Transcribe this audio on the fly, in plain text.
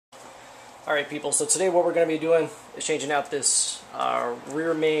Alright people, so today what we're going to be doing is changing out this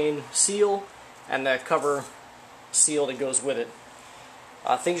rear main seal and the cover seal that goes with it.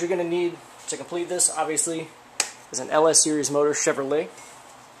 Things you're going to need to complete this, obviously, is an LS series motor, Chevrolet.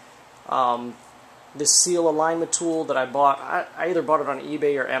 This seal alignment tool that I bought, I either bought it on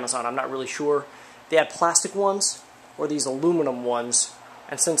eBay or Amazon, I'm not really sure. They had plastic ones or these aluminum ones,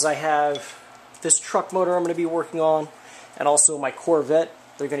 and since I have this truck motor I'm going to be working on and also my Corvette,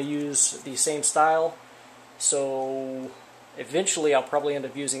 they're going to use the same style, so eventually I'll probably end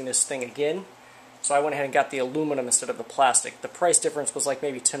up using this thing again. So I went ahead and got the aluminum instead of the plastic. The price difference was like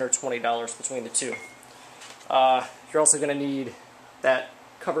maybe $10 or $20 between the two. You're also going to need that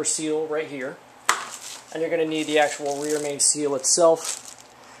cover seal right here, and you're going to need the actual rear main seal itself.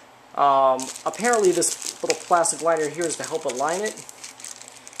 Apparently this little plastic liner here is to help align it,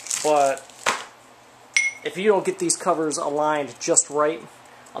 but if you don't get these covers aligned just right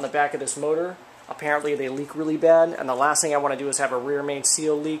on the back of this motor, apparently they leak really bad, and the last thing I want to do is have a rear main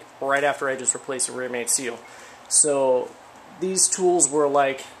seal leak right after I just replace the rear main seal. So these tools were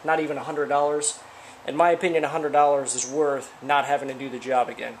like not even $100. In my opinion, $100 is worth not having to do the job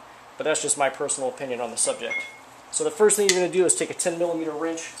again, but that's just my personal opinion on the subject. So the first thing you're going to do is take a 10mm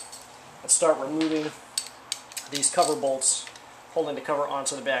wrench and start removing these cover bolts holding the cover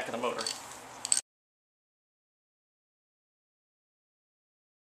onto the back of the motor.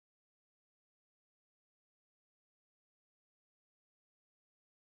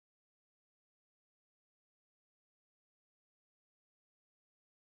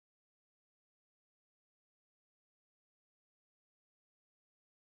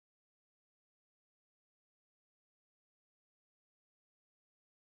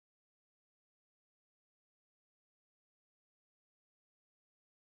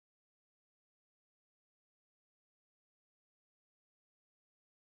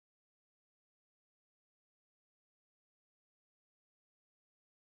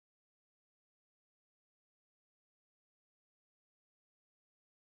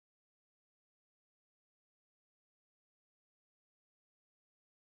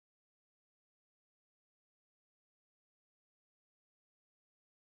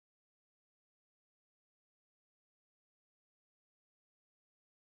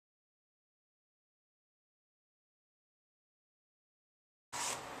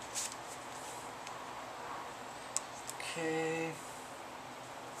 Okay.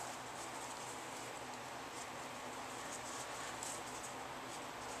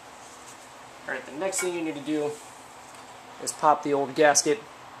 Alright, the next thing you need to do is pop the old gasket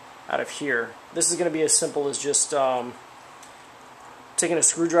out of here. This is going to be as simple as just taking a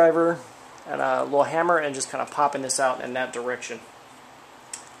screwdriver and a little hammer and just kind of popping this out in that direction.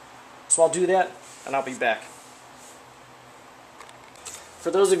 So I'll do that and I'll be back. For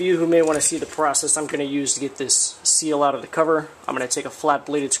those of you who may want to see the process I'm going to use to get this seal out of the cover, I'm going to take a flat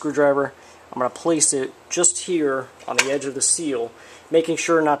bladed screwdriver. I'm going to place it just here on the edge of the seal, making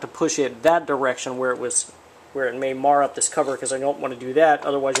sure not to push it that direction where it may mar up this cover, because I don't want to do that,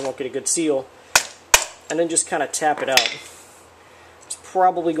 otherwise you won't get a good seal. And then just kind of tap it out. It's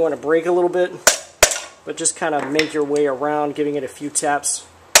probably going to break a little bit, but just kind of make your way around, giving it a few taps,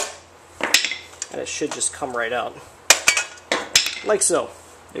 and it should just come right out. Like so.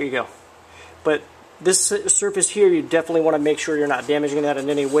 There you go. But this surface here, you definitely want to make sure you're not damaging that in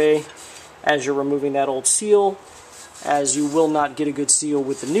any way as you're removing that old seal, as you will not get a good seal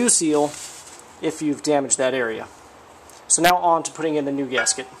with the new seal if you've damaged that area. So now on to putting in the new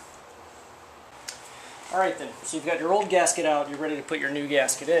gasket. Alright then, so you've got your old gasket out, you're ready to put your new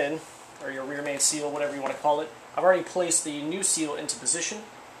gasket in, or your rear main seal, whatever you want to call it. I've already placed the new seal into position.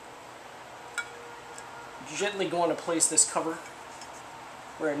 Gently going to place this cover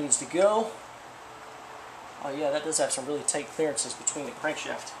where it needs to go. Oh yeah, that does have some really tight clearances between the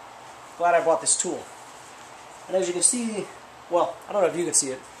crankshaft. Glad I bought this tool. And as you can see, well, I don't know if you can see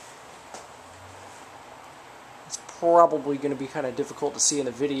it. It's probably going to be kind of difficult to see in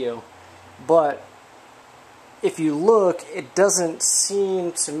the video, but if you look, it doesn't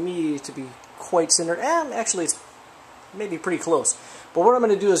seem to me to be quite centered. And actually, it's maybe pretty close. But what I'm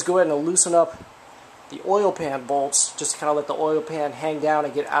going to do is go ahead and loosen up the oil pan bolts, just to kind of let the oil pan hang down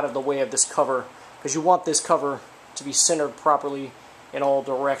and get out of the way of this cover, because you want this cover to be centered properly in all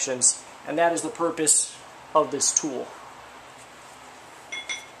directions, and that is the purpose of this tool.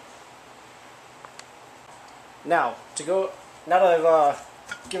 Now that I've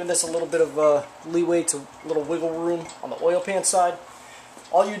given this a little bit of leeway, to a little wiggle room on the oil pan side,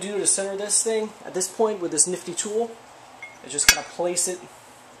 all you do to center this thing at this point with this nifty tool is just kind of place it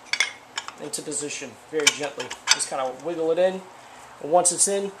into position very gently. Just kind of wiggle it in, and once it's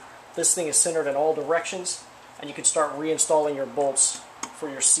in, this thing is centered in all directions, and you can start reinstalling your bolts for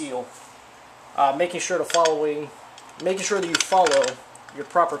your seal. Making sure that you follow your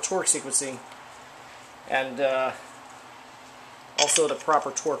proper torque sequencing and also the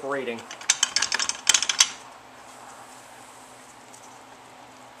proper torque rating.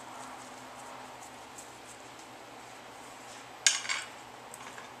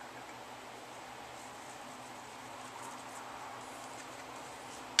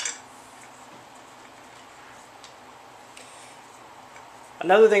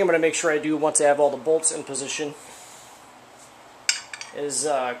 Another thing I'm going to make sure I do once I have all the bolts in position is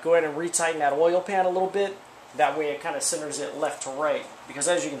go ahead and retighten that oil pan a little bit. That way it kind of centers it left to right. Because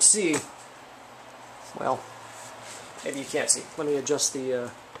as you can see, well, maybe you can't see. Let me adjust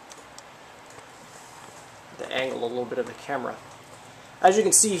the angle a little bit of the camera. As you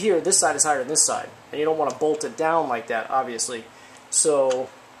can see here, this side is higher than this side. And you don't want to bolt it down like that, obviously. So,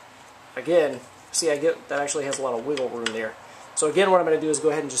 again, see, that actually has a lot of wiggle room there. So again, what I'm going to do is go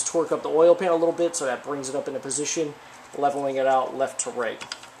ahead and just torque up the oil pan a little bit so that brings it up into position, leveling it out left to right,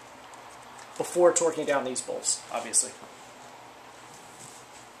 before torquing down these bolts, obviously.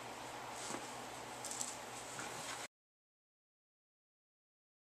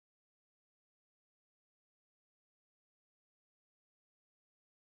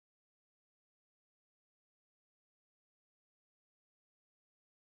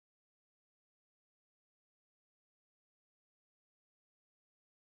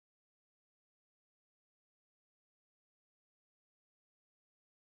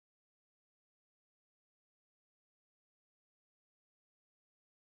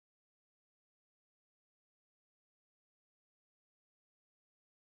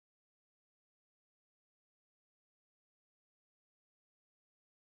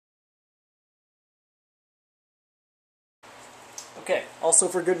 Okay, also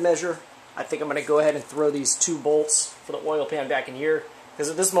for good measure, I think I'm going to go ahead and throw these 2 bolts for the oil pan back in here, because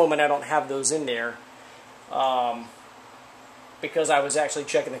at this moment I don't have those in there, because I was actually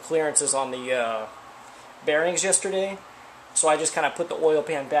checking the clearances on the bearings yesterday, so I just kind of put the oil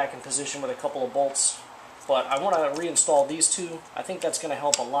pan back in position with a couple of bolts. But I want to reinstall these 2. I think that's going to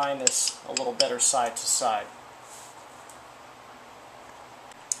help align this a little better side to side.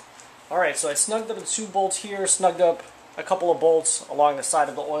 Alright, so I snugged up the 2 bolts here, snugged up a couple of bolts along the side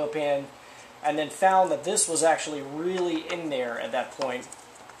of the oil pan, and then found that this was actually really in there at that point.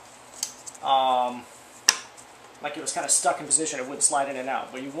 Like it was kind of stuck in position, it wouldn't slide in and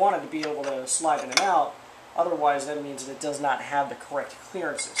out. But you want it to be able to slide in and out, otherwise that means that it does not have the correct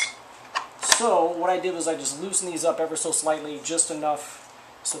clearances. So what I did was I just loosened these up ever so slightly, just enough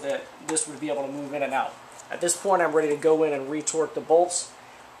so that this would be able to move in and out. At this point I'm ready to go in and retorque the bolts.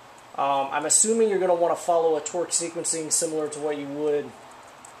 I'm assuming you're going to want to follow a torque sequencing similar to what you would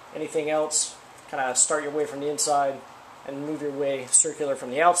anything else. Kind of start your way from the inside and move your way circular from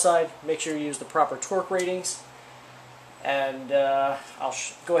the outside. Make sure you use the proper torque ratings. And I'll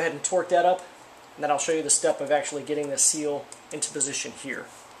go ahead and torque that up, and then I'll show you the step of actually getting the seal into position here.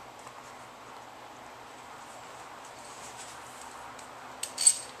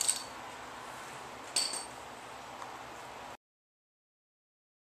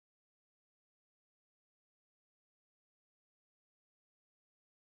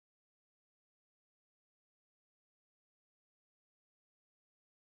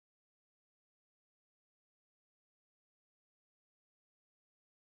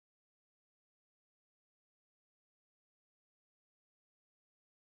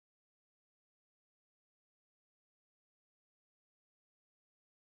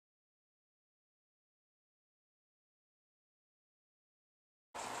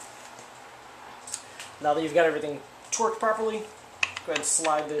 Now that you've got everything torqued properly, go ahead and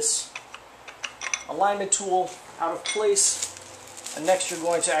slide this alignment tool out of place. And next you're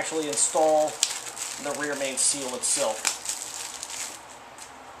going to actually install the rear main seal itself.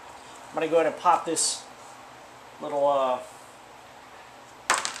 I'm going to go ahead and pop this little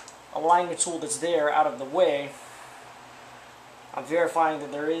alignment tool that's there out of the way. I'm verifying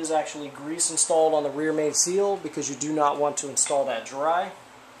that there is actually grease installed on the rear main seal, because you do not want to install that dry.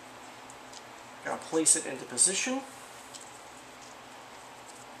 Going to place it into position.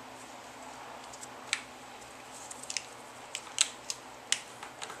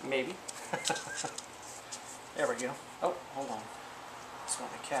 Maybe. There we go. Oh, hold on. Just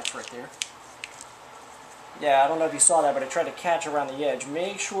want to catch right there. Yeah, I don't know if you saw that, but I tried to catch around the edge.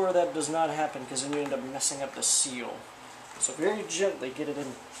 Make sure that does not happen, because then you end up messing up the seal. So very gently get it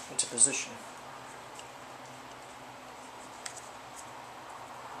into position.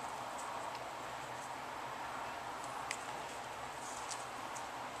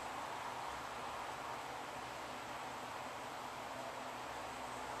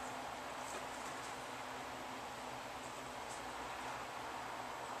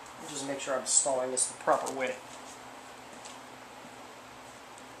 make sure I'm installing this the proper way.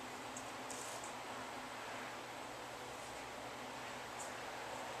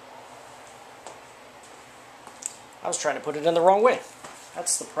 I was trying to put it in the wrong way.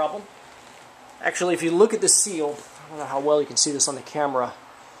 That's the problem. Actually, if you look at the seal, I don't know how well you can see this on the camera,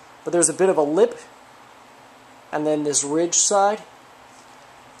 but there's a bit of a lip, and then this ridge side.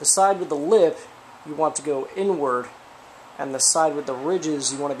 The side with the lip, you want to go inward, and the side with the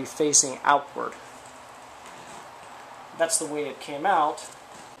ridges, you want to be facing outward. That's the way it came out.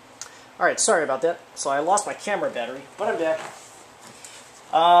 Alright, sorry about that. So I lost my camera battery, but I'm back.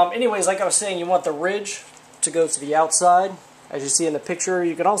 Anyways, like I was saying, you want the ridge to go to the outside. As you see in the picture,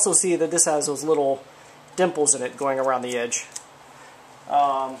 you can also see that this has those little dimples in it going around the edge.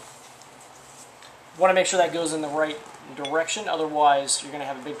 Want to make sure that goes in the right direction, otherwise you're going to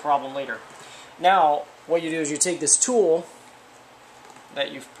have a big problem later. Now, what you do is you take this tool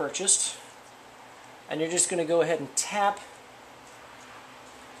that you've purchased, and you're just going to go ahead and tap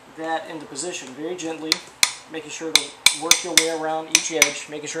that into position very gently, making sure to work your way around each edge,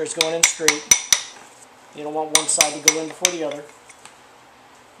 making sure it's going in straight. You don't want one side to go in before the other.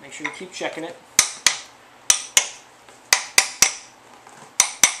 Make sure you keep checking it.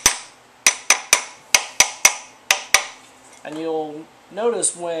 And you'll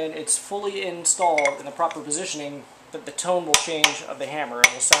notice when it's fully installed in the proper positioning that the tone will change of the hammer.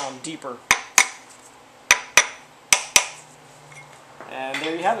 It will sound deeper. And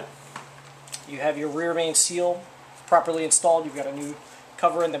there you have it. You have your rear main seal properly installed. You've got a new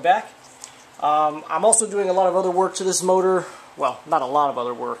cover in the back. I'm also doing a lot of other work to this motor. Well, not a lot of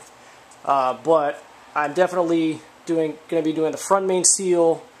other work, but I'm definitely going to be doing the front main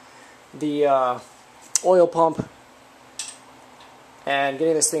seal, the oil pump, and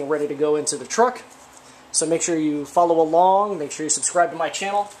getting this thing ready to go into the truck. So make sure you follow along, make sure you subscribe to my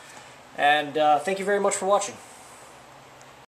channel, and thank you very much for watching.